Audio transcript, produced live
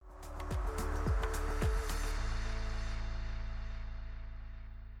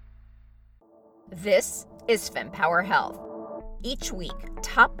This is FemPower Health. Each week,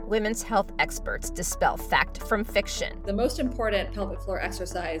 top women's health experts dispel fact from fiction. The most important pelvic floor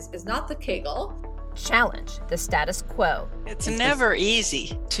exercise is not the Kegel. Challenge the status quo. It's never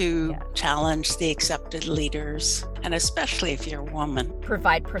easy to challenge the accepted leaders, and especially if you're a woman.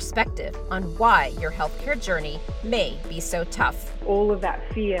 Provide perspective on why your healthcare journey may be so tough. All of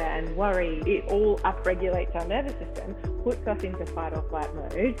that fear and worry, it all upregulates our nervous system, puts us into fight or flight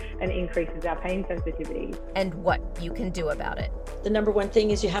mode, and increases our pain sensitivity. And what you can do about it. The number one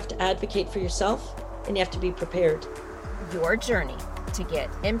thing is you have to advocate for yourself, and you have to be prepared. Your journey to get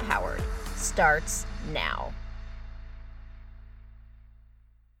empowered starts now.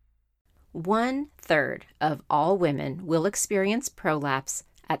 1/3 of all women will experience prolapse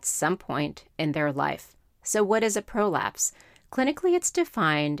at some point in their life. So what is a prolapse? Clinically, it's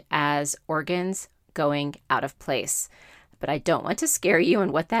defined as organs going out of place. But I don't want to scare you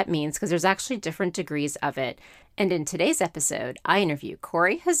on what that means because there's actually different degrees of it. And in today's episode, I interview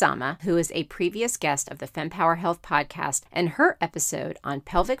Corey Hazama, who is a previous guest of the FemPower Health podcast, and her episode on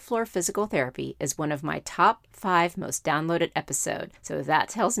pelvic floor physical therapy is one of my top 5 most downloaded episodes. So that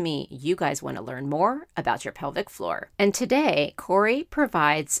tells me you guys want to learn more about your pelvic floor. And today, Corey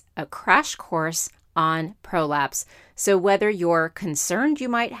provides a crash course on prolapse. So whether you're concerned you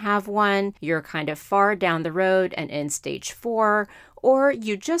might have one, you're kind of far down the road and in stage 4, or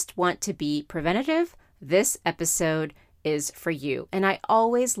you just want to be preventative, this episode is for you. And I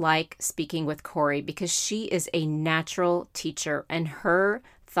always like speaking with Corey because she is a natural teacher and her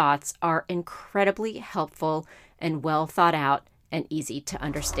thoughts are incredibly helpful and well thought out and easy to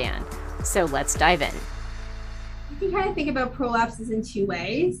understand. So let's dive in. You can kind of think about prolapses in 2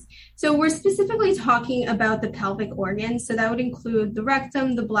 ways. So we're specifically talking about the pelvic organs. So that would include the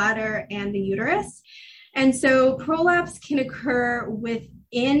rectum, the bladder, and the uterus. And so prolapse can occur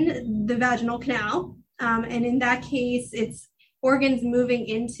within the vaginal canal. And in that case, it's organs moving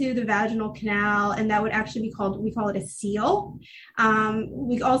into the vaginal canal, and that would actually be called, we call it a seal.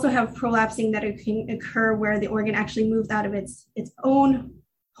 We also have prolapsing that can occur where the organ actually moves out of its own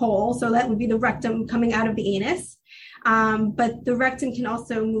hole. So that would be the rectum coming out of the anus. But the rectum can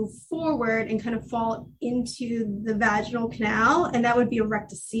also move forward and kind of fall into the vaginal canal, and that would be a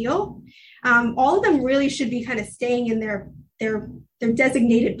rectocele. All of them really should be kind of staying in their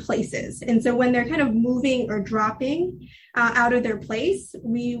designated places. And so when they're kind of moving or dropping out of their place,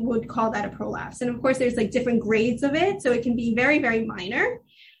 we would call that a prolapse. And of course, there's like different grades of it. So it can be very, very minor,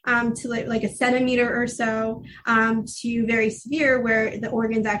 to like a centimeter or so, to very severe where the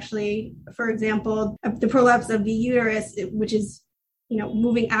organs actually, for example, the prolapse of the uterus, which is,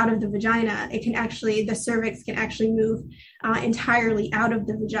 moving out of the vagina, the cervix can actually move entirely out of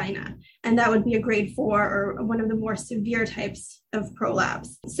the vagina. And that would be a grade 4 or one of the more severe types of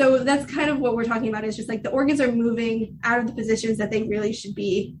prolapse. So that's kind of what we're talking about, is just like the organs are moving out of the positions that they really should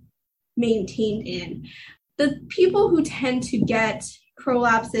be maintained in. The people who tend to get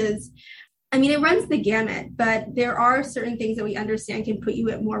prolapses, it runs the gamut, but there are certain things that we understand can put you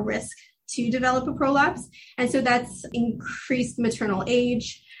at more risk to develop a prolapse. And so that's increased maternal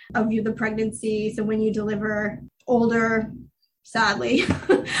age of the pregnancy. So when you deliver older, sadly,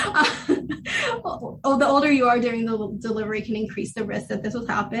 the older you are during the delivery can increase the risk that this will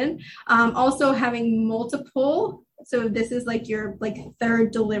happen. Also having multiple, so this is like your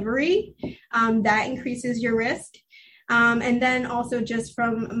 3rd delivery, that increases your risk. And then also just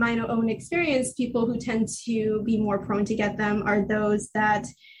from my own experience, people who tend to be more prone to get them are those that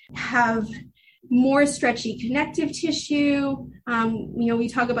have more stretchy connective tissue. We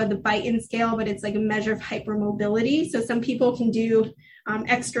talk about the Beighton scale, but it's like a measure of hypermobility. So some people can do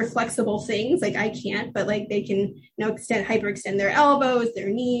extra flexible things, like I can't, but like they can, hyperextend their elbows, their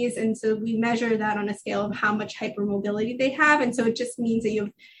knees. And so we measure that on a scale of how much hypermobility they have. And so it just means that you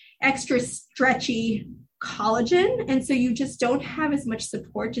have extra stretchy collagen. And so you just don't have as much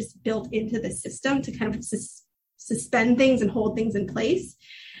support just built into the system to kind of suspend things and hold things in place.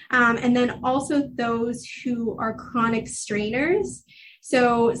 And then also those who are chronic strainers.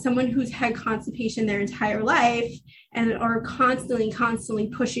 So someone who's had constipation their entire life and are constantly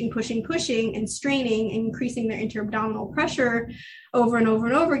pushing and straining and increasing their intra-abdominal pressure over and over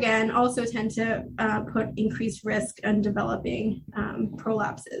and over again also tend to put increased risk on developing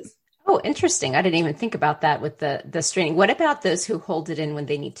prolapses. Oh, interesting. I didn't even think about that with the straining. What about those who hold it in when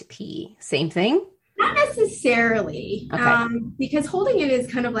they need to pee? Same thing? Not necessarily, okay. Because holding it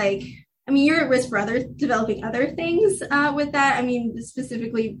is kind of like, you're at risk for developing other things with that.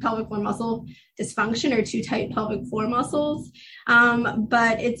 Specifically pelvic floor muscle dysfunction or too tight pelvic floor muscles.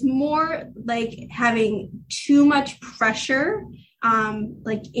 But it's more like having too much pressure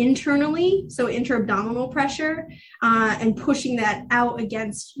like internally, so intra-abdominal pressure, and pushing that out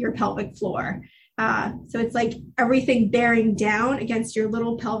against your pelvic floor. So it's like everything bearing down against your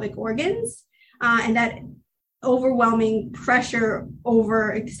little pelvic organs, and that overwhelming pressure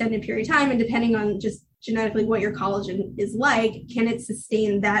over extended period of time, and depending on just genetically what your collagen is like, can it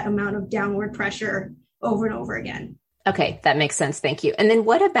sustain that amount of downward pressure over and over again? Okay, that makes sense. Thank you. And then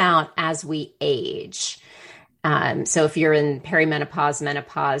what about as we age? So if you're in perimenopause,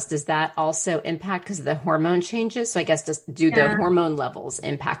 menopause, does that also impact because of the hormone changes? So I guess do the hormone levels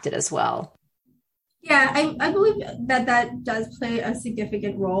impact it as well? Yeah, I believe that does play a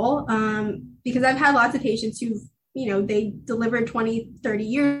significant role, because I've had lots of patients who've, they delivered 20, 30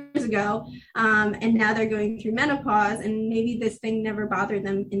 years ago, and now they're going through menopause, and maybe this thing never bothered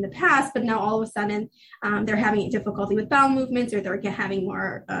them in the past, but now all of a sudden they're having difficulty with bowel movements, or they're having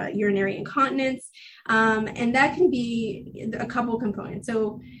more urinary incontinence. And that can be a couple components.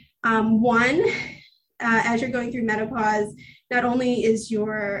 So one, as you're going through menopause, not only is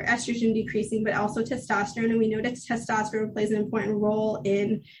your estrogen decreasing, but also testosterone. And we know that testosterone plays an important role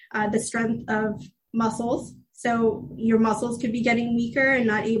in the strength of muscles. So your muscles could be getting weaker and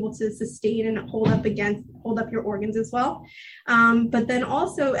not able to sustain and hold up your organs as well. But then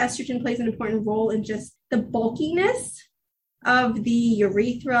also estrogen plays an important role in just the bulkiness of the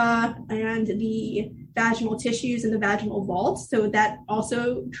urethra and the vaginal tissues and the vaginal vault. So that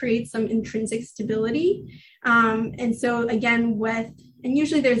also creates some intrinsic stability. And so again, and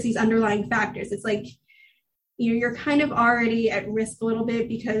usually there's these underlying factors. It's like, you're kind of already at risk a little bit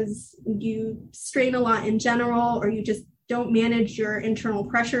because you strain a lot in general, or you just don't manage your internal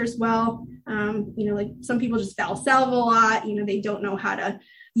pressures well. Like some people just valsalve a lot. They don't know how to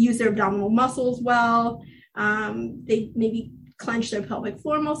use their abdominal muscles well. They maybe clench their pelvic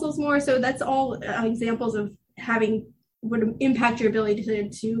floor muscles more. So that's all examples of would impact your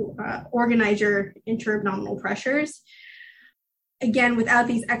ability to organize your intra-abdominal pressures. Again, without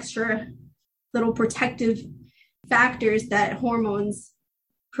these extra little protective factors that hormones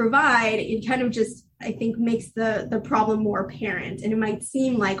provide, it kind of just, I think, makes the problem more apparent. And it might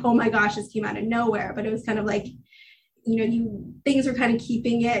seem like, oh my gosh, this came out of nowhere, but it was kind of like, things are kind of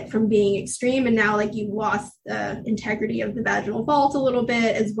keeping it from being extreme. And now like you lost the integrity of the vaginal vault a little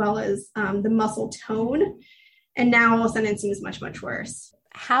bit, as well as the muscle tone. And now all of a sudden it seems much, much worse.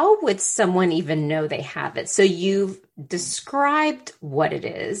 How would someone even know they have it? So you've described what it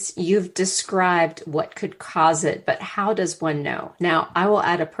is. You've described what could cause it, but how does one know? Now, I will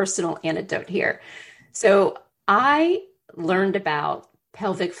add a personal anecdote here. So I learned about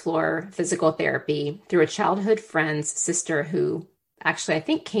pelvic floor physical therapy through a childhood friend's sister who actually, I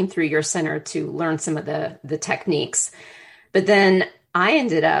think, came through your center to learn some of the techniques. But then I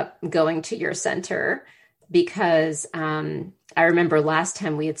ended up going to your center because I remember last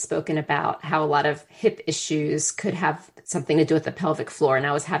time we had spoken about how a lot of hip issues could have something to do with the pelvic floor, and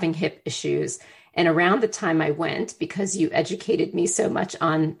I was having hip issues. And around the time I went, because you educated me so much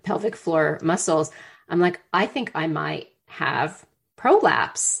on pelvic floor muscles, I'm like, I think I might have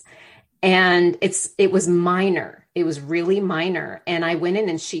prolapse. And it was minor. It was really minor. And I went in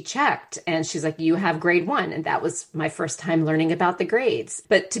and she checked and she's like, you have grade 1. And that was my first time learning about the grades.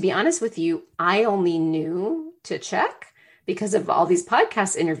 But to be honest with you, I only knew to check because of all these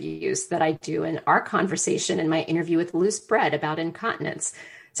podcast interviews that I do and our conversation and my interview with Loose Bread about incontinence.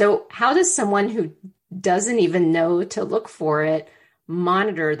 So how does someone who doesn't even know to look for it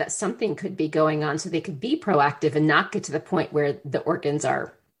monitor that something could be going on so they could be proactive and not get to the point where the organs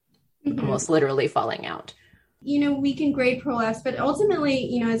are almost literally falling out? We can grade prolapse, but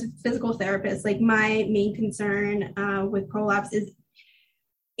ultimately, as a physical therapist, like my main concern with prolapse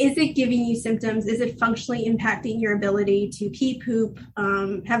is it giving you symptoms? Is it functionally impacting your ability to pee, poop,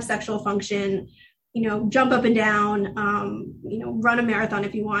 have sexual function, jump up and down, run a marathon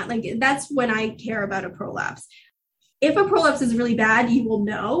if you want? Like, that's when I care about a prolapse. If a prolapse is really bad, you will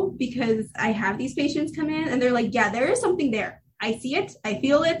know, because I have these patients come in and they're like, yeah, there is something there. I see it. I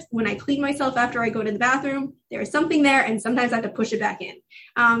feel it. When I clean myself after I go to the bathroom, there is something there. And sometimes I have to push it back in.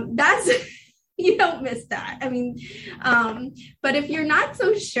 You don't miss that. But if you're not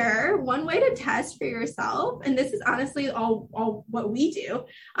so sure, one way to test for yourself, and this is honestly all what we do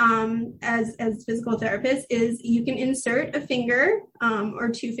as physical therapists, is you can insert a finger or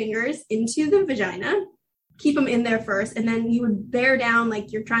 2 fingers into the vagina, keep them in there first, and then you would bear down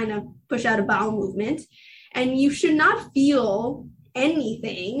like you're trying to push out a bowel movement. And you should not feel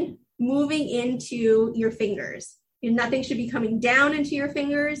anything moving into your fingers. Nothing should be coming down into your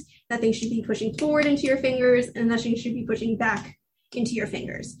fingers. Nothing should be pushing forward into your fingers, and nothing should be pushing back into your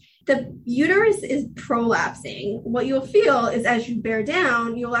fingers. The uterus is prolapsing. What you'll feel is as you bear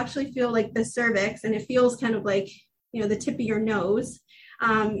down, you'll actually feel like the cervix, and it feels kind of like, the tip of your nose.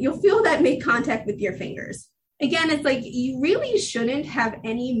 You'll feel that make contact with your fingers. Again, it's like you really shouldn't have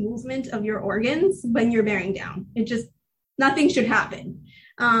any movement of your organs when you're bearing down. Nothing should happen.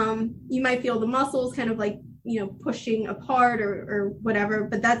 You might feel the muscles kind of like, pushing apart or whatever,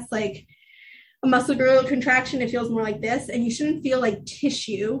 but that's like a muscular contraction. It feels more like this, and you shouldn't feel like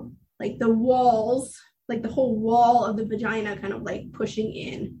tissue, like the walls, like the whole wall of the vagina kind of like pushing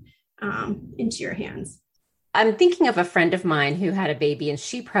into your hands. I'm thinking of a friend of mine who had a baby, and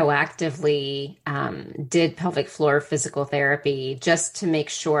she proactively did pelvic floor physical therapy just to make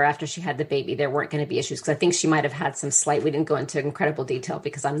sure after she had the baby there weren't going to be issues. Because I think she might have had we didn't go into incredible detail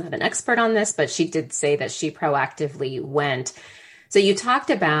because I'm not an expert on this, but she did say that she proactively went. So you talked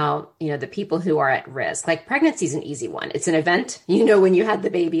about, the people who are at risk. Like pregnancy is an easy one. It's an event. When you had the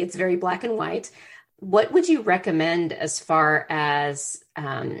baby, it's very black and white. What would you recommend as far as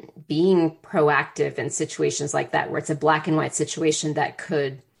being proactive in situations like that, where it's a black and white situation that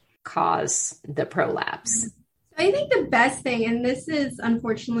could cause the prolapse? I think the best thing, and this is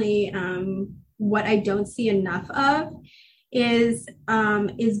unfortunately what I don't see enough of, is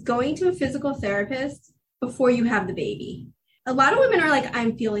going to a physical therapist before you have the baby. A lot of women are like,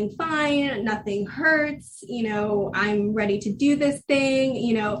 I'm feeling fine, nothing hurts, I'm ready to do this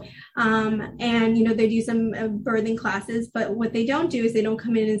thing, and, they do some birthing classes, but what they don't do is they don't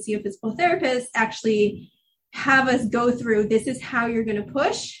come in and see a physical therapist, actually have us go through, this is how you're going to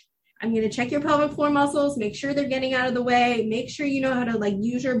push. I'm going to check your pelvic floor muscles, make sure they're getting out of the way, make sure you know how to like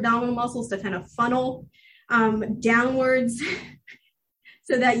use your abdominal muscles to kind of funnel downwards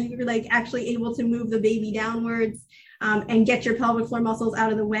so that you're like actually able to move the baby downwards. And get your pelvic floor muscles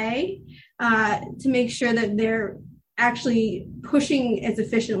out of the way to make sure that they're actually pushing as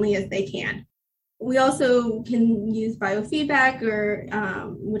efficiently as they can. We also can use biofeedback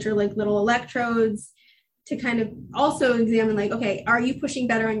which are like little electrodes to kind of also examine like, okay, are you pushing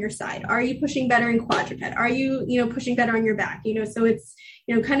better on your side? Are you pushing better in quadruped? Are you, pushing better on your back? So it's,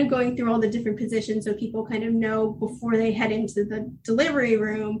 kind of going through all the different positions so people kind of know before they head into the delivery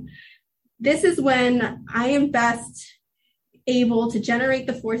room. This is when I am best able to generate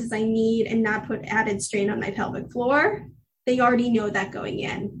the forces I need and not put added strain on my pelvic floor. They already know that going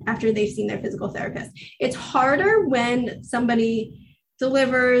in after they've seen their physical therapist. It's harder when somebody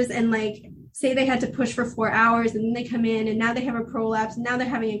delivers and like, say they had to push for 4 hours and then they come in and now they have a prolapse and now they're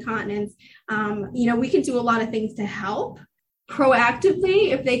having incontinence. We can do a lot of things to help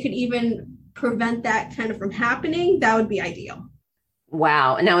proactively. If they could even prevent that kind of from happening, that would be ideal.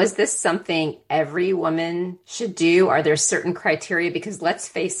 Wow. Now, is this something every woman should do? Are there certain criteria? Because let's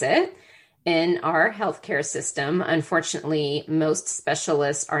face it, in our healthcare system, unfortunately, most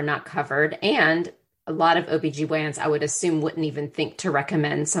specialists are not covered. And a lot of OBGYNs, I would assume, wouldn't even think to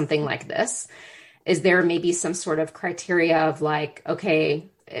recommend something like this. Is there maybe some sort of criteria of like,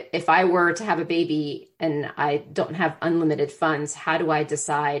 okay, if I were to have a baby and I don't have unlimited funds, how do I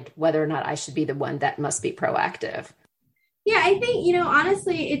decide whether or not I should be the one that must be proactive? Yeah, I think,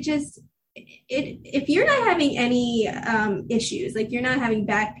 honestly, if you're not having any issues, like you're not having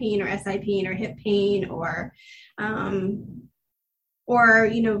back pain or SI pain or hip pain or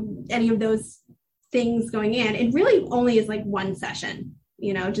any of those things going in, it really only is like one session,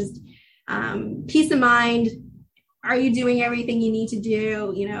 just peace of mind. Are you doing everything you need to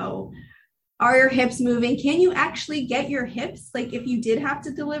do? Are your hips moving? Can you actually get your hips? Like if you did have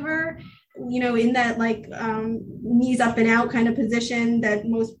to deliver, in that like knees up and out kind of position that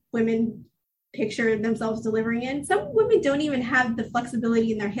most women picture themselves delivering in. Some women don't even have the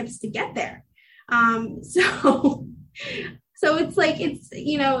flexibility in their hips to get there. So it's like,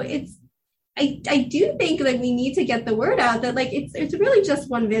 I do think like we need to get the word out that like, it's really just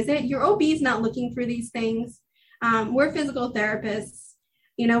one visit. Your OB is not looking for these things. We're physical therapists.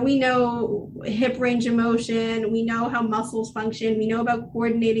 We know hip range of motion. We know how muscles function. We know about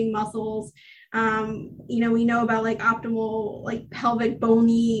coordinating muscles. We know about like optimal, like pelvic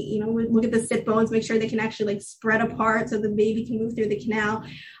bony, we look at the sit bones, make sure they can actually like spread apart so the baby can move through the canal.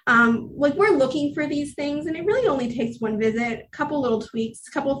 Like we're looking for these things and it really only takes one visit, a couple little tweaks,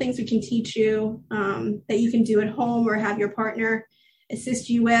 a couple of things we can teach you that you can do at home or have your partner assist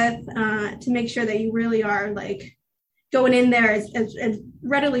you with to make sure that you really are like going in there as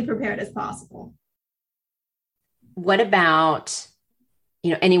readily prepared as possible. What about,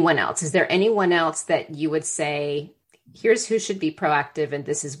 anyone else? Is there anyone else that you would say, here's who should be proactive and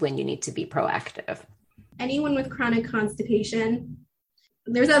this is when you need to be proactive? Anyone with chronic constipation.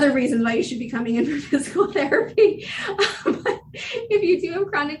 There's other reasons why you should be coming in for physical therapy. if you do have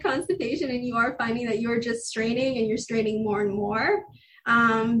chronic constipation and you are finding that you're just straining and you're straining more and more,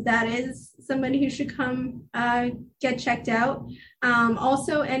 that is somebody who should come get checked out.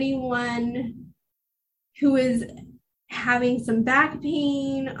 Also, anyone who is having some back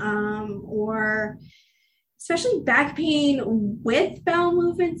pain or especially back pain with bowel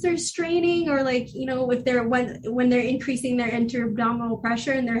movements or straining, or like, you know, if they're when they're increasing their inter-abdominal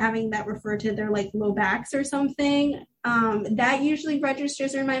pressure and they're having that referred to their like low backs or something, that usually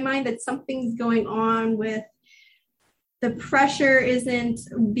registers in my mind that something's going on with the pressure isn't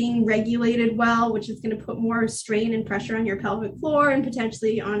being regulated well, which is going to put more strain and pressure on your pelvic floor and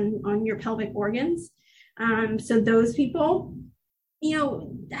potentially on your pelvic organs. So those people, you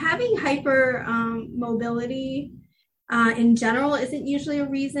know, having hyper mobility in general isn't usually a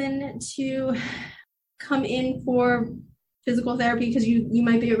reason to come in for physical therapy because you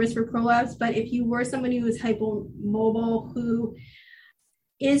might be at risk for prolapse. But if you were somebody who is hypomobile, who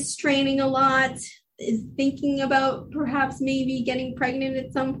is straining a lot, is thinking about perhaps maybe getting pregnant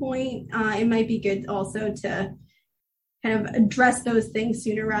at some point, it might be good also to kind of address those things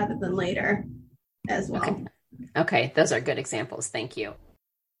sooner rather than later as well. Okay, those are good examples. Thank you.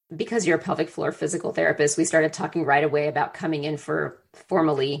 Because you're a pelvic floor physical therapist, we started talking right away about coming in for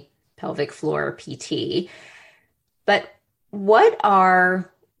formally pelvic floor PT. But what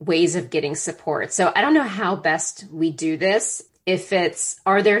are ways of getting support? So I don't know how best we do this. If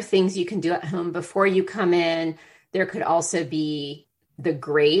are there things you can do at home before you come in? There could also be the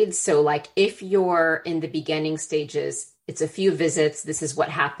grades. So like if you're in the beginning stages, it's a few visits, this is what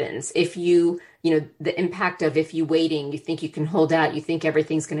happens. If you know, the impact of if you waiting, you think you can hold out, you think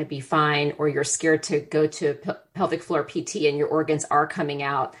everything's going to be fine, or you're scared to go to pelvic floor PT and your organs are coming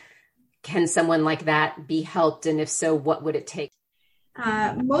out. Can someone like that be helped? And if so, what would it take?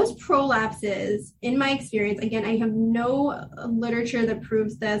 Most prolapses, in my experience, again, I have no literature that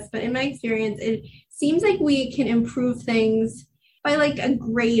proves this, but in my experience, it seems like we can improve things by like a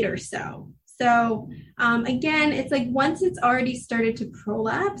grade or so. So again, it's like once it's already started to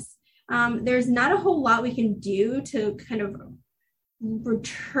prolapse, there's not a whole lot we can do to kind of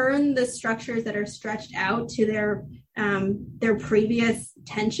return the structures that are stretched out to their previous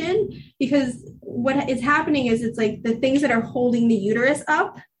tension, because what is happening is it's like the things that are holding the uterus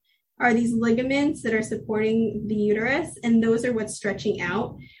up are these ligaments that are supporting the uterus, and those are what's stretching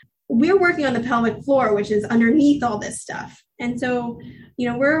out. We're working on the pelvic floor, which is underneath all this stuff. And so, you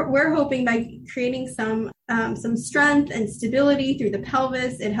know, we're hoping by creating some strength and stability through the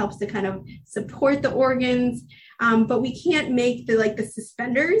pelvis, it helps to kind of support the organs. But we can't make the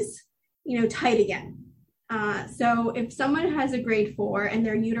suspenders, you know, tight again. So if someone has a grade 4 and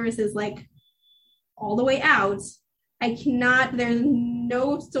their uterus is like all the way out, there's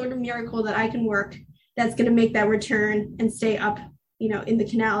no sort of miracle that I can work that's going to make that return and stay up, you know, in the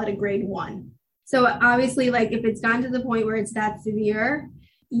canal at a grade 1. So obviously, like if it's gotten to the point where it's that severe,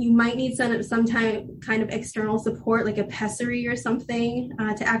 you might need some kind of external support, like a pessary or something,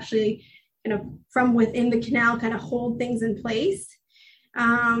 to actually kind of from within the canal kind of hold things in place.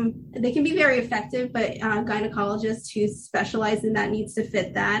 They can be very effective, but gynecologists who specialize in that needs to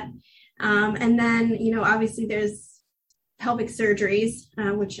fit that. And then, you know, obviously there's pelvic surgeries,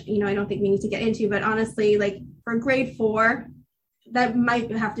 which, you know, I don't think we need to get into, but honestly, like for grade 4, that might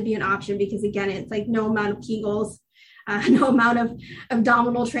have to be an option because again, it's like no amount of Kegels, no amount of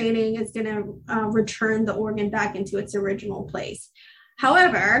abdominal training is going to return the organ back into its original place.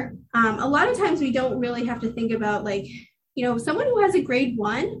 However, a lot of times we don't really have to think about like, you know, someone who has a grade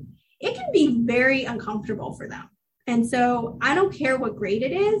 1, it can be very uncomfortable for them. And so I don't care what grade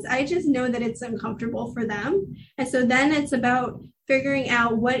it is. I just know that it's uncomfortable for them. And so then it's about figuring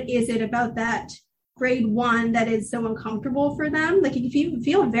out what is it about that grade 1 that is so uncomfortable for them. Like if you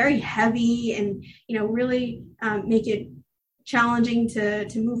feel very heavy and, you know, really make it challenging to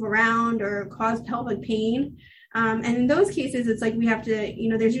move around or cause pelvic pain. And in those cases, it's like we have to, you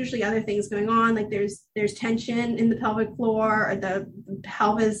know, there's usually other things going on. Like there's tension in the pelvic floor, or the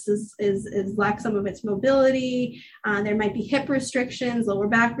pelvis is lacks some of its mobility. There might be hip restrictions, lower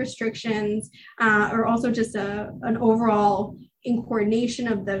back restrictions, or also just an overall in coordination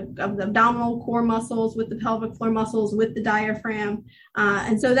of the abdominal core muscles with the pelvic floor muscles with the diaphragm.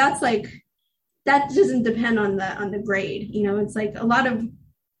 And so that's like, that doesn't depend on the grade. You know, it's like a lot of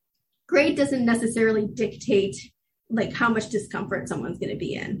grade doesn't necessarily dictate like how much discomfort someone's going to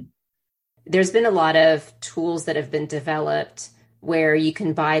be in. There's been a lot of tools that have been developed where you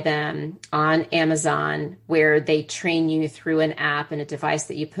can buy them on Amazon, where they train you through an app and a device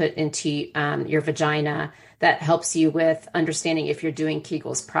that you put into your vagina that helps you with understanding if you're doing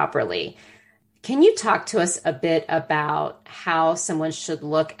Kegels properly. Can you talk to us a bit about how someone should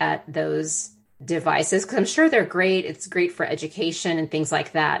look at those devices? Because I'm sure they're great. It's great for education and things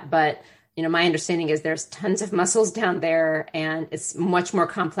like that. But, my understanding is there's tons of muscles down there and it's much more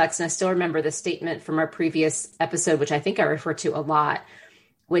complex. And I still remember the statement from our previous episode, which I think I refer to a lot,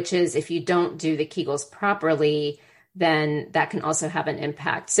 which is if you don't do the Kegels properly, then that can also have an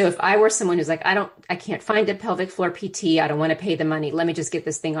impact. So if I were someone who's like, I can't find a pelvic floor PT, I don't want to pay the money, let me just get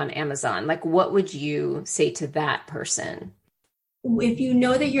this thing on Amazon. Like, what would you say to that person? If you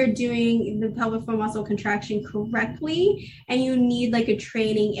know that you're doing the pelvic floor muscle contraction correctly and you need like a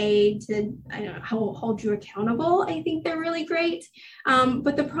training aid to, hold you accountable, I think they're really great.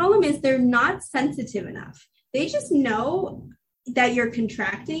 But the problem is they're not sensitive enough. They just know that you're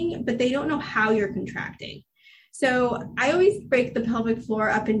contracting, but they don't know how you're contracting. So I always break the pelvic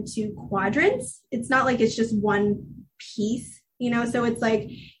floor up into quadrants. It's not like it's just one piece, so it's like,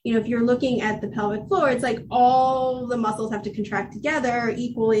 if you're looking at the pelvic floor, it's like all the muscles have to contract together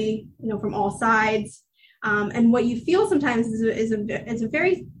equally, from all sides. And what you feel sometimes is a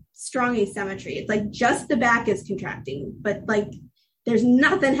very strong asymmetry. It's like just the back is contracting, but like there's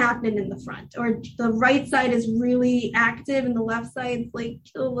nothing happening in the front, or the right side is really active and the left side's like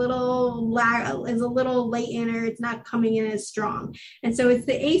a little latent, or it's not coming in as strong. And so it's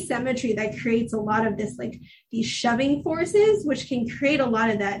the asymmetry that creates a lot of this, like these shoving forces, which can create a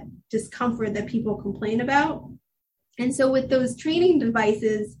lot of that discomfort that people complain about. And so with those training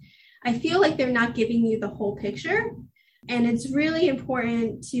devices, I feel like they're not giving you the whole picture. And it's really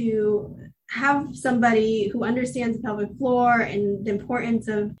important to have somebody who understands the pelvic floor and the importance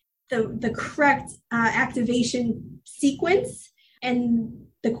of the correct activation sequence, and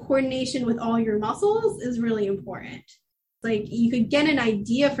the coordination with all your muscles is really important. Like, you could get an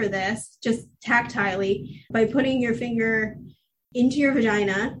idea for this just tactilely by putting your finger into your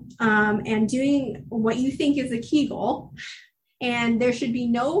vagina and doing what you think is a Kegel. And there should be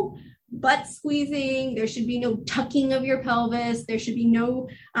no butt squeezing. There should be no tucking of your pelvis. There should be no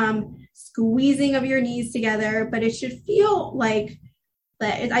squeezing of your knees together, but it should feel like,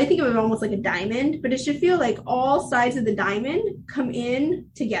 I think of it almost like a diamond, but it should feel like all sides of the diamond come in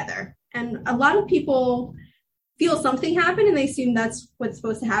together. And a lot of people feel something happen and they assume that's what's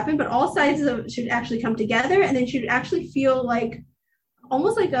supposed to happen, but all sides should actually come together, and then should actually feel like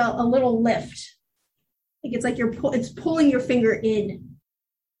almost like a little lift. Like it's like it's pulling your finger in.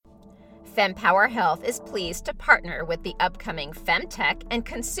 FemPower Health is pleased to partner with the upcoming FemTech and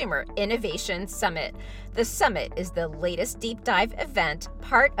Consumer Innovation Summit. The summit is the latest deep dive event,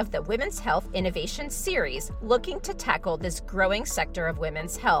 part of the Women's Health Innovation Series, looking to tackle this growing sector of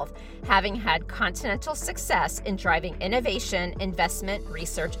women's health, having had continental success in driving innovation, investment,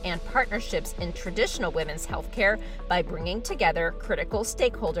 research, and partnerships in traditional women's healthcare by bringing together critical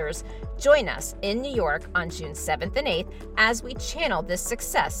stakeholders. Join us in New York on June 7th and 8th as we channel this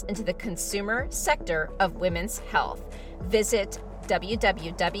success into the consumer sector of women's health. Visit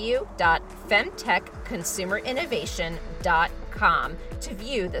www.femtechconsumerinnovation.com to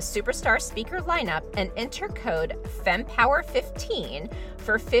view the superstar speaker lineup and enter code FEMPOWER15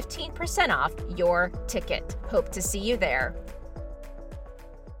 for 15% off your ticket. Hope to see you there.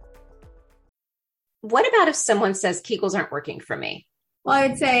 What about if someone says Kegels aren't working for me? Well, I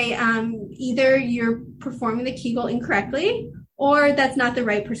would say either you're performing the Kegel incorrectly, or that's not the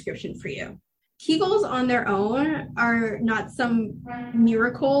right prescription for you. Kegels on their own are not some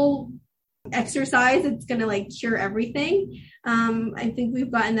miracle exercise that's going to like cure everything. I think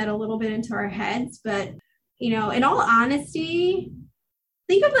we've gotten that a little bit into our heads, but in all honesty,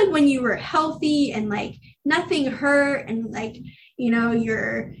 think of like when you were healthy and like nothing hurt, and like,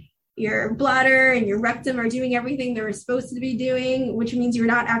 your bladder and your rectum are doing everything they were supposed to be doing, which means you're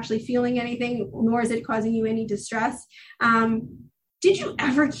not actually feeling anything, nor is it causing you any distress. Did you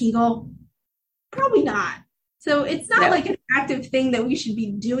ever Kegel? Probably not. So it's not like an active thing that we should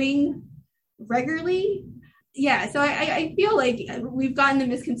be doing regularly. Yeah. So I feel like we've gotten the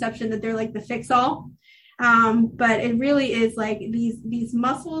misconception that they're like the fix-all. But it really is like these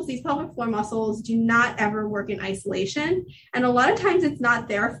muscles, these pelvic floor muscles do not ever work in isolation. And a lot of times it's not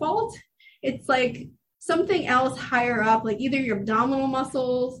their fault. It's like something else higher up, like either your abdominal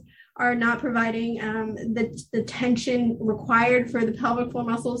muscles are not providing the tension required for the pelvic floor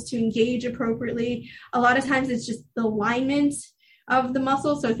muscles to engage appropriately. A lot of times it's just the alignment of the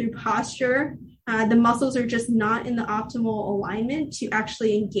muscles. So through posture, the muscles are just not in the optimal alignment to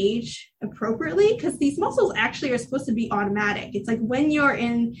actually engage appropriately, because these muscles actually are supposed to be automatic. It's like when you're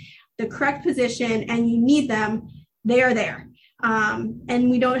in the correct position and you need them, they are there.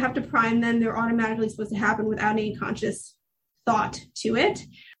 And we don't have to prime them. They're automatically supposed to happen without any conscious thought to it.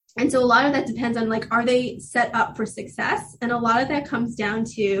 And so a lot of that depends on like, are they set up for success? And a lot of that comes down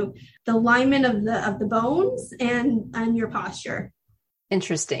to the alignment of the bones and your posture.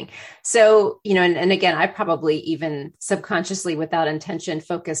 Interesting. So, and again, I probably even subconsciously without intention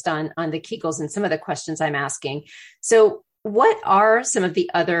focused on the Kegels and some of the questions I'm asking. So what are some of the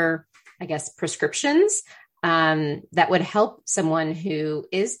other, I guess, prescriptions that would help someone who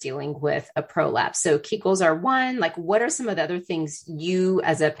is dealing with a prolapse? So Kegels are one. Like, what are some of the other things you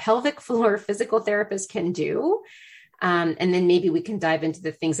as a pelvic floor physical therapist can do? And then maybe we can dive into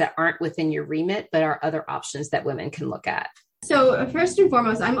the things that aren't within your remit, but are other options that women can look at. So first and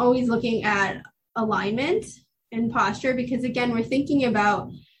foremost, I'm always looking at alignment and posture, because again, we're thinking about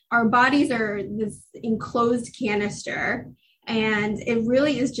our bodies are this enclosed canister, and it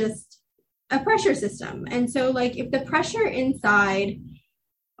really is just a pressure system. And so like if the pressure inside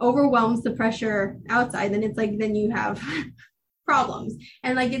overwhelms the pressure outside, then it's like, then you have problems.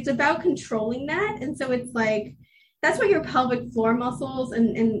 And like, it's about controlling that. And so it's like, that's what your pelvic floor muscles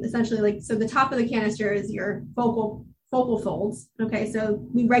and essentially like, so the top of the canister is your focal folds. Okay. So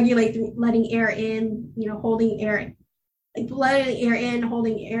we regulate through letting air in, holding air, like letting air in,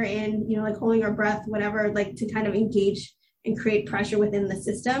 holding air in, like holding our breath, whatever, like to kind of engage and create pressure within the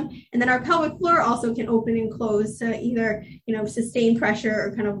system. And then our pelvic floor also can open and close to either, sustain pressure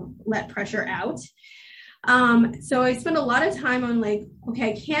or kind of let pressure out. So I spend a lot of time on like,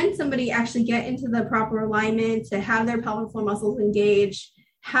 okay, can somebody actually get into the proper alignment to have their pelvic floor muscles engage,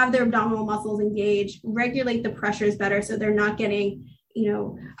 have their abdominal muscles engage, regulate the pressures better so they're not getting,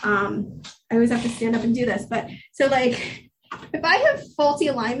 I always have to stand up and do this, but so like if I have faulty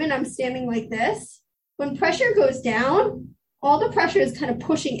alignment, I'm standing like this. When pressure goes down, all the pressure is kind of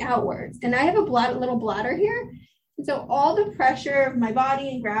pushing outwards. And I have a little bladder here. And so all the pressure of my body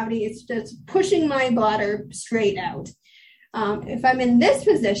and gravity is just pushing my bladder straight out. If I'm in this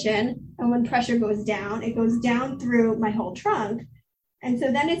position, and when pressure goes down, it goes down through my whole trunk. And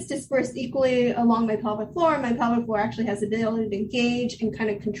so then it's dispersed equally along my pelvic floor. My pelvic floor actually has the ability to engage and kind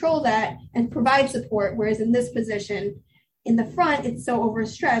of control that and provide support. Whereas in this position, in the front, it's so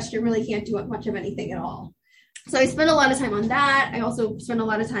overstretched, it really can't do much of anything at all. So I spend a lot of time on that. I also spend a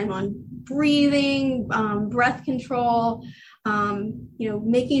lot of time on breathing, breath control,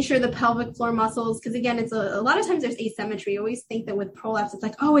 making sure the pelvic floor muscles, because again, it's a lot of times there's asymmetry. You always think that with prolapse, it's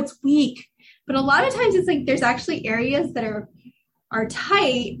like, oh, it's weak. But a lot of times it's like there's actually areas that are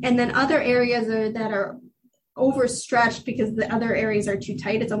tight, and then other areas that are overstretched because the other areas are too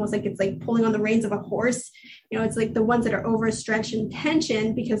tight. It's almost like it's like pulling on the reins of a horse. It's like the ones that are overstretched and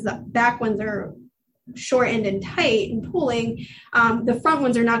tension because the back ones are shortened and tight and pulling. The front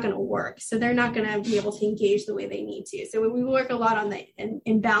ones are not going to work. So they're not going to be able to engage the way they need to. So we work a lot on the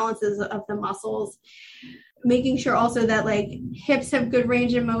imbalances of the muscles, making sure also that like hips have good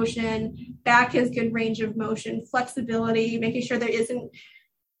range of motion, back has good range of motion, flexibility, making sure there isn't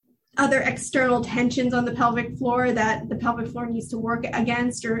other external tensions on the pelvic floor that the pelvic floor needs to work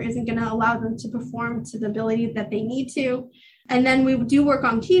against or isn't going to allow them to perform to the ability that they need to. And then we do work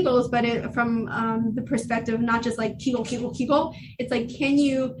on Kegels, but from the perspective of not just like Kegel, Kegel, Kegel. It's like, can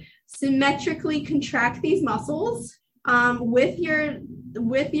you symmetrically contract these muscles with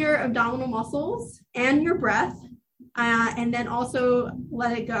your abdominal muscles and your breath, and then also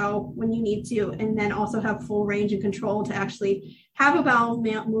let it go when you need to, and then also have full range and control to actually have a bowel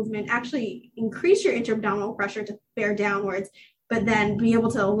movement, actually increase your intra-abdominal pressure to bear downwards, but then be able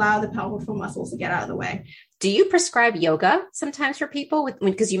to allow the pelvic floor muscles to get out of the way. Do you prescribe yoga sometimes for people?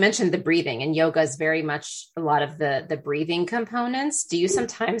 Because you mentioned the breathing, and yoga is very much a lot of the breathing components. Do you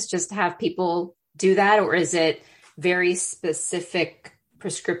sometimes just have people do that, or is it very specific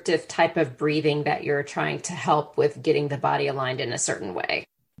prescriptive type of breathing that you're trying to help with getting the body aligned in a certain way?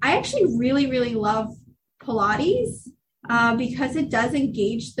 I actually really, really love Pilates because it does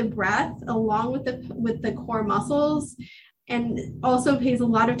engage the breath along with the core muscles, and also pays a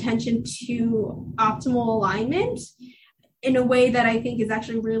lot of attention to optimal alignment in a way that I think is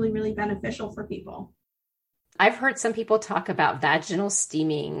actually really, really beneficial for people. I've heard some people talk about vaginal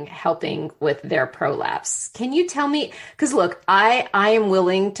steaming helping with their prolapse. Can you tell me, because look, I am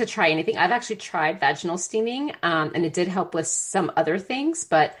willing to try anything. I've actually tried vaginal steaming and it did help with some other things,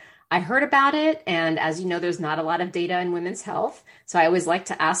 but I heard about it. And as you know, there's not a lot of data in women's health. So I always like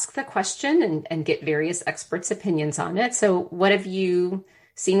to ask the question and get various experts' opinions on it. So what have you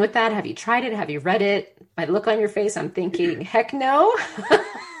seen with that? Have you tried it? Have you read it? By the look on your face, I'm thinking, heck no.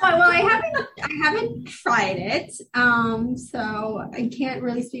 Well, I haven't tried it. So I can't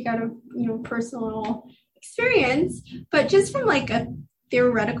really speak out of, personal experience, but just from like a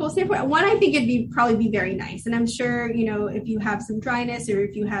theoretical standpoint, one, I think it'd probably be very nice. And I'm sure, if you have some dryness or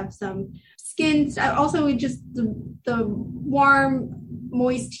if you have some skin, also just the warm,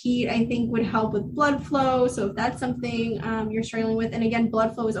 moist heat, I think would help with blood flow. So if that's something you're struggling with, and again,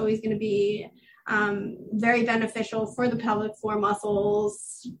 blood flow is always going to be very beneficial for the pelvic floor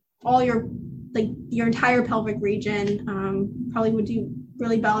muscles, all your entire pelvic region, probably would do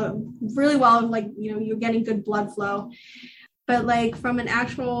really well, like, you're getting good blood flow. But like from an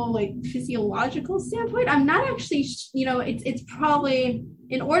actual like physiological standpoint, I'm not actually, it's probably,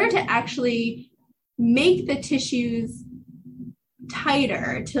 in order to actually make the tissues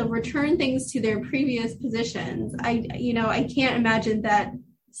tighter, to return things to their previous positions, I can't imagine that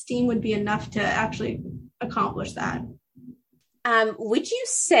steam would be enough to actually accomplish that. Would you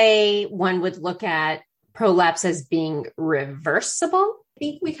say one would look at prolapse as being reversible? I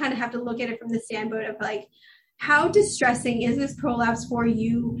think we kind of have to look at it from the standpoint of like, how distressing is this prolapse for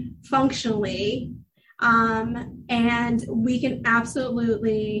you functionally? And we can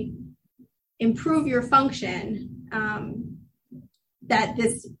absolutely improve your function that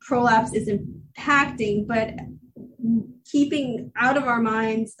this prolapse is impacting, but keeping out of our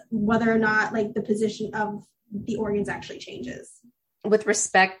minds whether or not like the position of the organs actually changes. With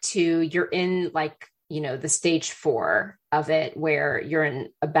respect to you're in like, the stage 4 of it where you're in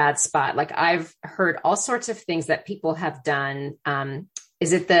a bad spot. Like I've heard all sorts of things that people have done.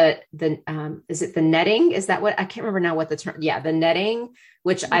 Is it the netting? Is that what, I can't remember now what the term, the netting,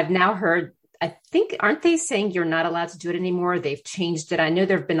 which I've now heard, I think, aren't they saying you're not allowed to do it anymore? They've changed it. I know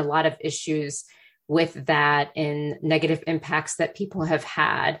there've been a lot of issues with that and negative impacts that people have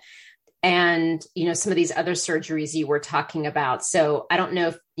had. And, some of these other surgeries you were talking about. So I don't know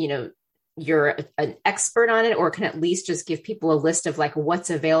if, you're an expert on it, or can at least just give people a list of like what's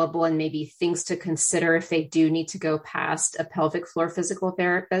available and maybe things to consider if they do need to go past a pelvic floor physical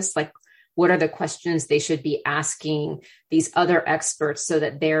therapist. Like, what are the questions they should be asking these other experts so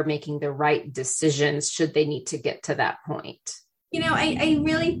that they're making the right decisions should they need to get to that point? I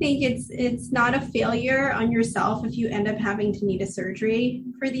really think it's not a failure on yourself if you end up having to need a surgery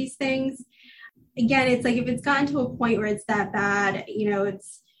for these things. Again, it's like if it's gotten to a point where it's that bad,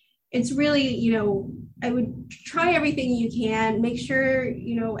 it's really, I would try everything you can, make sure,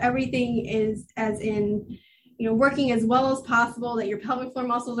 everything is as in, working as well as possible, that your pelvic floor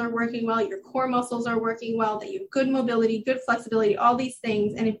muscles are working well, your core muscles are working well, that you have good mobility, good flexibility, all these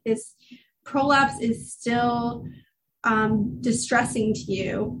things. And if this prolapse is still distressing to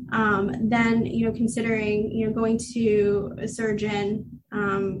you, then, considering, going to a surgeon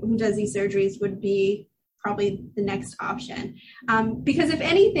who does these surgeries would be probably the next option. Because if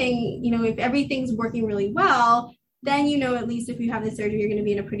anything, if everything's working really well, then, at least if you have the surgery, you're going to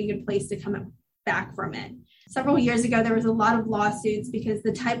be in a pretty good place to come back from it. Several years ago, there was a lot of lawsuits because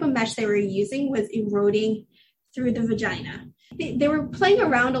the type of mesh they were using was eroding through the vagina. They were playing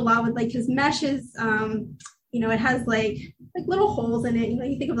around a lot with because mesh is, it has like little holes in it.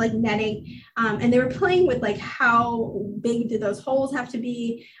 You think of like netting, and they were playing with how big do those holes have to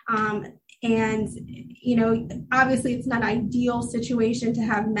be. And, obviously it's not an ideal situation to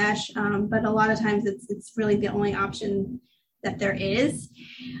have mesh, but a lot of times it's really the only option that there is.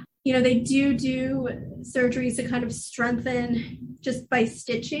 They do surgeries to kind of strengthen just by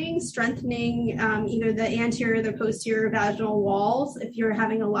strengthening either the anterior or the posterior vaginal walls. If you're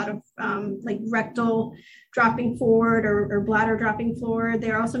having a lot of rectal dropping forward or bladder dropping forward,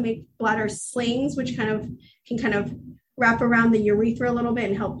 they also make bladder slings, which can wrap around the urethra a little bit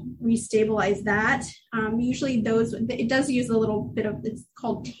and help restabilize that. Usually it does use a little bit of, it's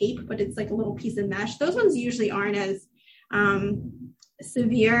called tape, but it's like a little piece of mesh. Those ones usually aren't as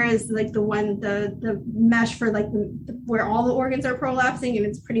severe as the mesh for where all the organs are prolapsing, and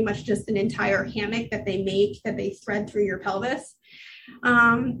it's pretty much just an entire hammock that they thread through your pelvis.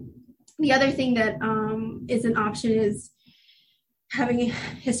 The other thing that is an option is having a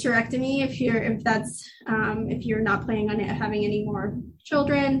hysterectomy if you're not planning on having any more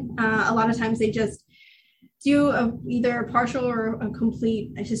children. A lot of times they just do either a partial or a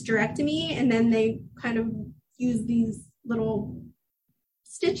complete hysterectomy, and then they kind of use these little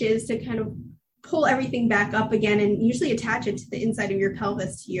stitches to kind of pull everything back up again and usually attach it to the inside of your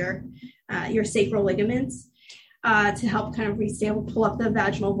pelvis to your sacral ligaments to help kind of pull up the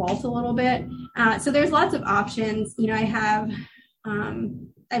vaginal vault a little bit. So there's lots of options. I have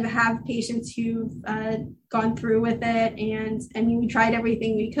patients who've gone through with it, and we tried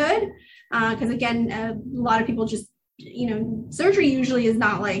everything we could because again, a lot of people just, surgery usually is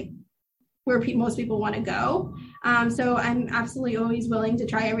not where most people want to go. So I'm absolutely always willing to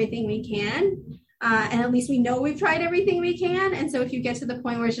try everything we can. And at least we know we've tried everything we can. And so if you get to the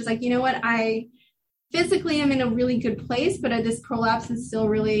point where it's just like, you know what, I physically am in a really good place, but this prolapse is still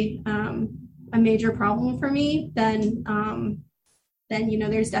really a major problem for me, then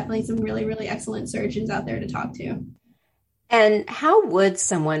there's definitely some really, really excellent surgeons out there to talk to. And how would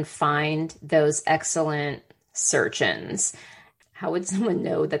someone find those excellent surgeons? How would someone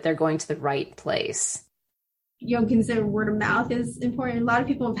know that they're going to the right place? Consider word of mouth is important. A lot of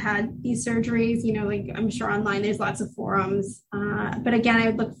people have had these surgeries, like I'm sure online there's lots of forums. But again, I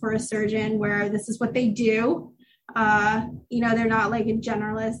would look for a surgeon where this is what they do. They're not like a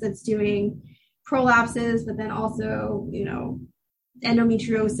generalist that's doing prolapses, but then also,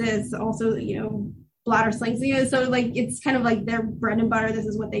 endometriosis, also, bladder slings, so like, it's kind of like their bread and butter. This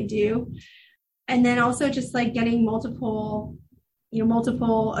is what they do. And then also just like getting multiple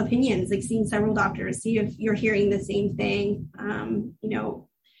opinions, like seeing several doctors, see if you're hearing the same thing.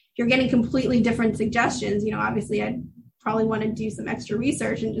 If you're getting completely different suggestions, obviously I'd probably want to do some extra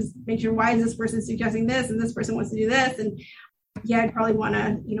research and just make sure, why is this person suggesting this and this person wants to do this? And I'd probably want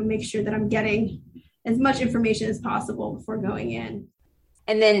to, make sure that I'm getting as much information as possible before going in.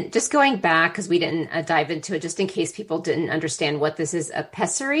 And then just going back, because we didn't dive into it, just in case people didn't understand what this is, a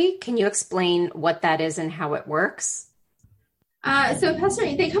pessary. Can you explain what that is and how it works? So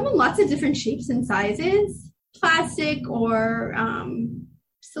pessary, they come in lots of different shapes and sizes, plastic or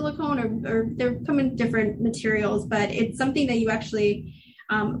silicone, or they come in different materials, but it's something that you actually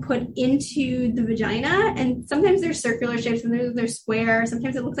put into the vagina. And sometimes they're circular shapes, sometimes they're square,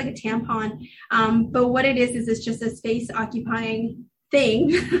 sometimes it looks like a tampon. But what it is it's just a space occupying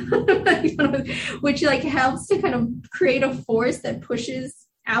thing, which like helps to kind of create a force that pushes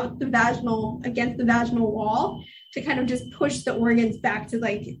out against the vaginal wall to kind of just push the organs back to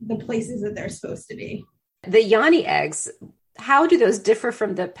like the places that they're supposed to be. The yoni eggs, how do those differ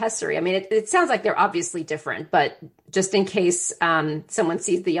from the pessary? I mean, it sounds like they're obviously different, but just in case someone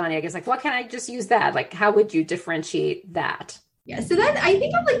sees the yoni egg, it's like, well, can I just use that? Like, how would you differentiate that? Yeah, so that I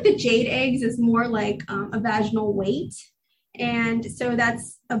think of like the jade eggs as more like a vaginal weight. And so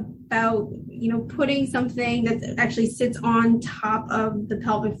that's about, putting something that actually sits on top of the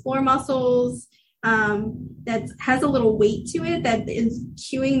pelvic floor muscles, that has a little weight to it that is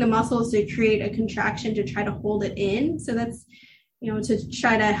cueing the muscles to create a contraction to try to hold it in. So that's, to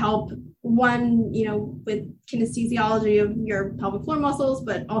try to help one, with kinesthesiology of your pelvic floor muscles,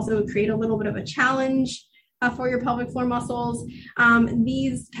 but also create a little bit of a challenge for your pelvic floor muscles.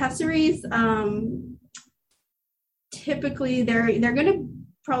 These pessaries, typically they're going to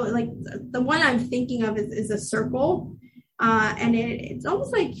probably, like the one I'm thinking of is a circle, and it's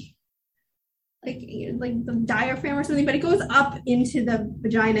almost like the diaphragm or something, but it goes up into the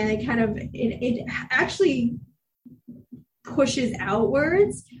vagina and it actually pushes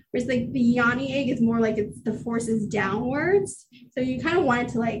outwards, whereas like the yoni egg is more like the force is downwards. So you kind of want it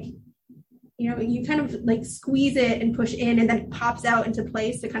to like, you kind of like squeeze it and push in, and then it pops out into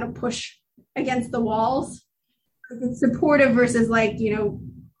place to kind of push against the walls. It's supportive versus like,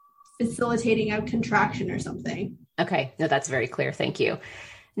 facilitating a contraction or something. Okay. No, that's very clear. Thank you.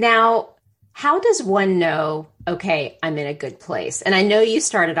 Now, how does one know, okay, I'm in a good place? And I know you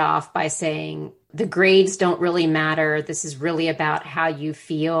started off by saying the grades don't really matter. This is really about how you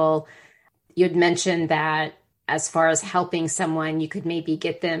feel. You had mentioned that as far as helping someone, you could maybe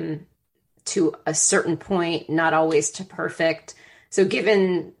get them to a certain point, not always to perfect. So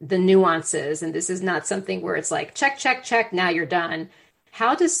given the nuances, and this is not something where it's like, check, check, check, now you're done.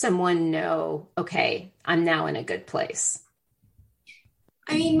 How does someone know, okay, I'm now in a good place?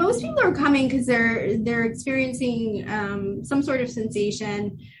 I mean, most people are coming because they're experiencing some sort of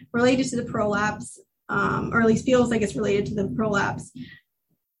sensation related to the prolapse, or at least feels like it's related to the prolapse,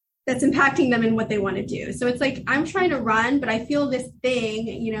 that's impacting them in what they want to do. So it's like, I'm trying to run, but I feel this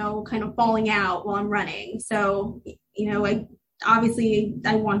thing, kind of falling out while I'm running. So, obviously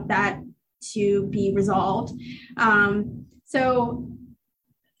I want that to be resolved.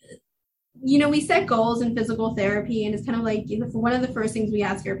 We set goals in physical therapy, and it's kind of like, one of the first things we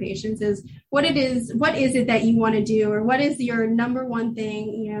ask our patients is what is it that you want to do, or what is your number one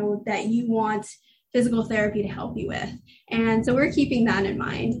thing, that you want physical therapy to help you with. And so we're keeping that in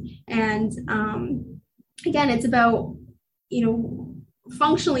mind. And again, it's about,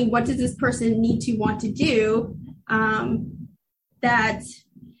 functionally, what does this person need to want to do that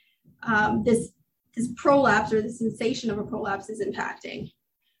this prolapse or the sensation of a prolapse is impacting.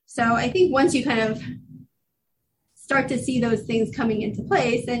 So I think once you kind of start to see those things coming into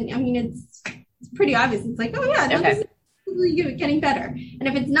place, and I mean, it's pretty obvious. It's like, oh yeah, no, okay. this getting better. And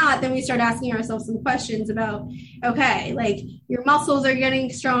if it's not, then we start asking ourselves some questions about, okay, like your muscles are getting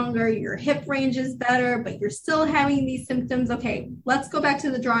stronger, your hip range is better, but you're still having these symptoms. Okay, let's go back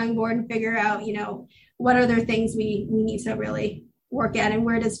to the drawing board and figure out, what other things we need to really work at, and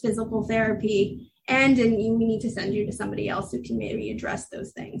where does physical therapy end, and we need to send you to somebody else who can maybe address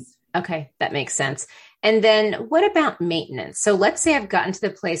those things. Okay, that makes sense. And then what about maintenance? So let's say I've gotten to the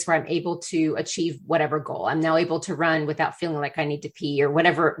place where I'm able to achieve whatever goal. I'm now able to run without feeling like I need to pee or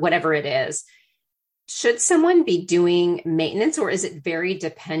whatever it is. Should someone be doing maintenance, or is it very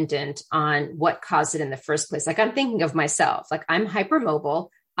dependent on what caused it in the first place? Like, I'm thinking of myself, like I'm hypermobile.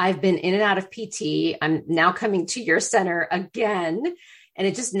 I've been in and out of PT. I'm now coming to your center again, and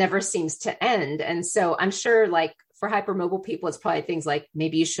it just never seems to end. And so I'm sure, like, for hypermobile people, it's probably things like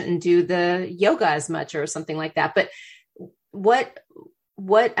maybe you shouldn't do the yoga as much or something like that. But what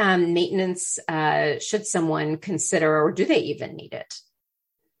maintenance should someone consider, or do they even need it?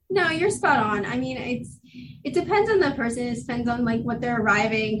 No, you're spot on. I mean, it depends on the person. It depends on like what they're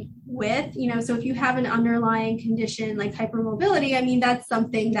arriving with, so if you have an underlying condition like hypermobility, I mean, that's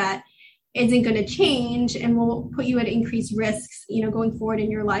something that isn't going to change and will put you at increased risks, going forward in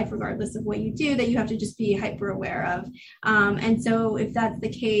your life, regardless of what you do, that you have to just be hyper aware of. And so if that's the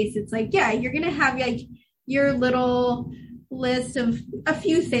case, it's like, yeah, you're going to have like your little list of a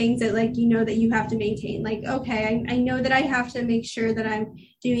few things that that you have to maintain. Like, okay, I know that I have to make sure that I'm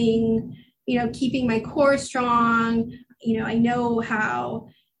doing, keeping my core strong. I know how,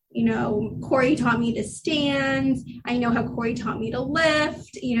 Corey taught me to stand. I know how Corey taught me to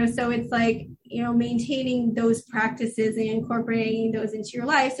lift, so it's like, maintaining those practices and incorporating those into your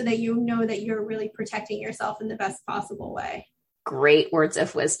life so that you know that you're really protecting yourself in the best possible way. Great words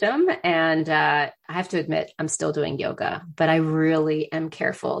of wisdom. And I have to admit, I'm still doing yoga, but I really am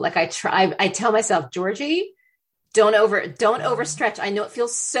careful. Like I tell myself, Georgie, don't overstretch. I know it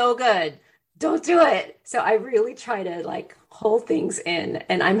feels so good. Don't do it. So I really try to like hold things in,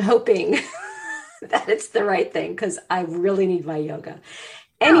 and I'm hoping that it's the right thing, because I really need my yoga.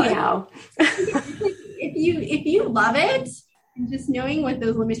 Anyhow, if you love it, and just knowing what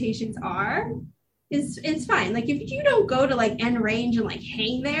those limitations are is fine. Like if you don't go to like end range and like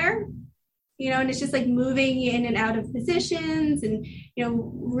hang there, and it's just like moving in and out of positions and,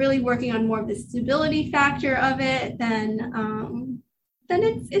 really working on more of the stability factor of it, then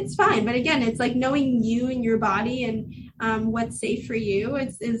it's fine. But again, it's like knowing you and your body and what's safe for you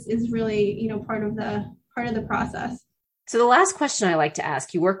is really, part of the process. So the last question I like to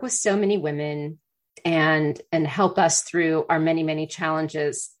ask, you work with so many women and help us through our many, many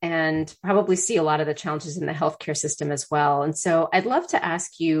challenges, and probably see a lot of the challenges in the healthcare system as well. And so I'd love to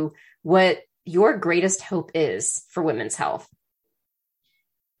ask you what your greatest hope is for women's health.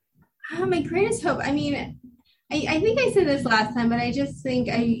 My greatest hope, I mean, I think I said this last time, but I just think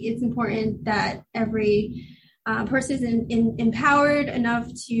it's important that every person is empowered enough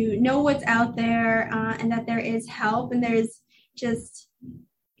to know what's out there, and that there is help, and there's just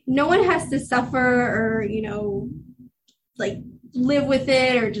no one has to suffer or, like live with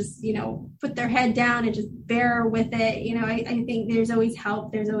it, or just, put their head down and just bear with it. I think there's always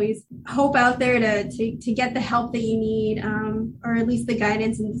help. There's always hope out there to get the help that you need, or at least the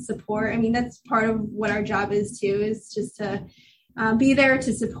guidance and the support. I mean, that's part of what our job is too, is just to be there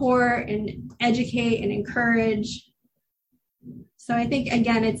to support and educate and encourage. So I think,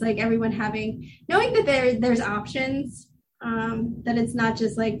 again, it's like everyone knowing that there's options, that it's not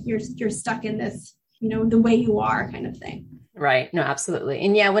just like you're stuck in this, the way you are kind of thing. Right. No, absolutely.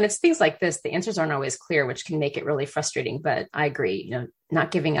 And yeah, when it's things like this, the answers aren't always clear, which can make it really frustrating. But I agree,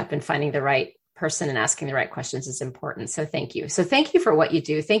 not giving up and finding the right person and asking the right questions is important. So thank you. So thank you for what you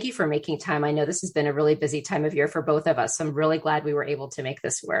do. Thank you for making time. I know this has been a really busy time of year for both of us. So I'm really glad we were able to make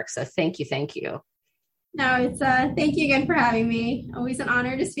this work. So thank you. Thank you. No, it's thank you again for having me. Always an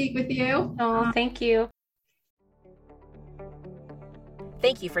honor to speak with you. Oh, thank you.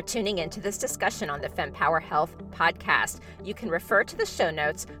 Thank you for tuning in to this discussion on the FemPower Health podcast. You can refer to the show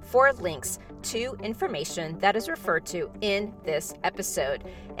notes for links to information that is referred to in this episode.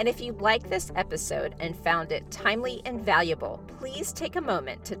 And if you like this episode and found it timely and valuable, please take a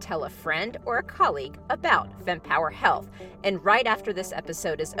moment to tell a friend or a colleague about FemPower Health. And right after this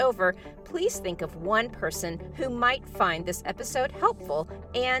episode is over, please think of one person who might find this episode helpful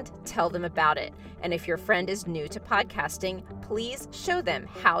and tell them about it. And if your friend is new to podcasting, please show them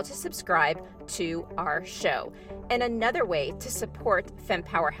how to subscribe to our show. And another way to support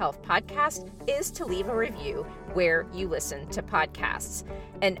FemPower Health podcast is to leave a review where you listen to podcasts.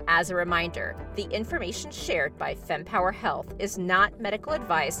 And as a reminder, the information shared by FemPower Health is not medical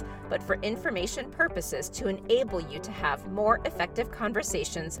advice, but for information purposes to enable you to have more effective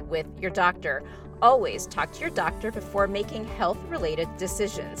conversations with your doctor. Always talk to your doctor before making health-related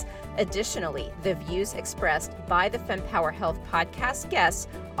decisions. Additionally, the views expressed by the FemPower Health podcast guests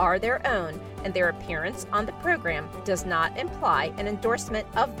are their own, and their appearance on the program does not imply an endorsement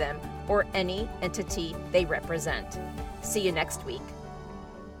of them or any entity they represent. See you next week.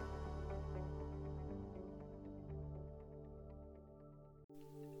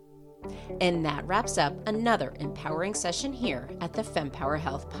 And that wraps up another empowering session here at the FemPower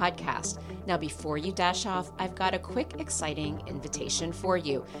Health Podcast. Now, before you dash off, I've got a quick, exciting invitation for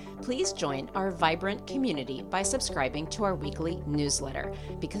you. Please join our vibrant community by subscribing to our weekly newsletter,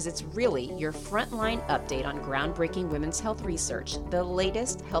 because it's really your frontline update on groundbreaking women's health research, the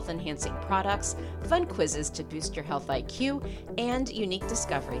latest health-enhancing products, fun quizzes to boost your health IQ, and unique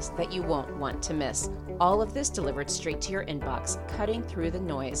discoveries that you won't want to miss. All of this delivered straight to your inbox, cutting through the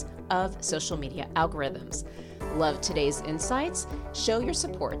noise of social media algorithms. Love today's insights? Show your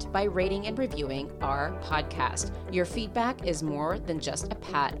support by rating and reviewing our podcast. Your feedback is more than just a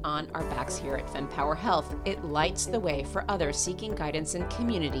pat on our backs here at FemPower Health. It lights the way for others seeking guidance and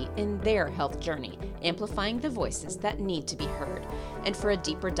community in their health journey, amplifying the voices that need to be heard. And for a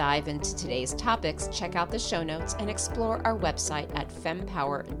deeper dive into today's topics, check out the show notes and explore our website at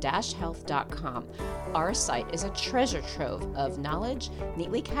fempower-health.com. Our site is a treasure trove of knowledge,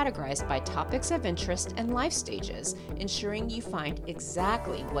 neatly categorized by topics of interest and life stages, ensuring you find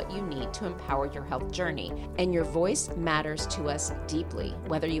exactly what you need to empower your health journey. And your voice matters to us deeply.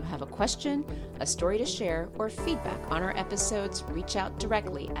 Whether you have a question, a story to share, or feedback on our episodes, reach out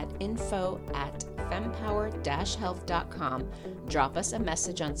directly at info@fempower-health.com. Drop us a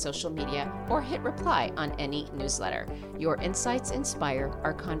message on social media or hit reply on any newsletter. Your insights inspire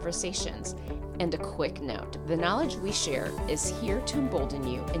our conversations. And a quick note, the knowledge we share is here to embolden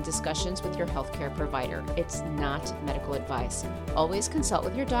you in discussions with your healthcare provider. It's not medical advice. Always consult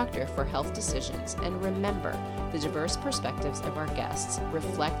with your doctor for health decisions. And remember, the diverse perspectives of our guests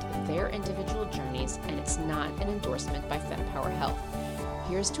reflect their individual journeys, and it's not an endorsement by FemPower Health.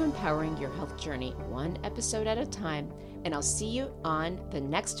 Here's to empowering your health journey one episode at a time, and I'll see you on the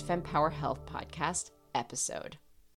next FemPower Health podcast episode.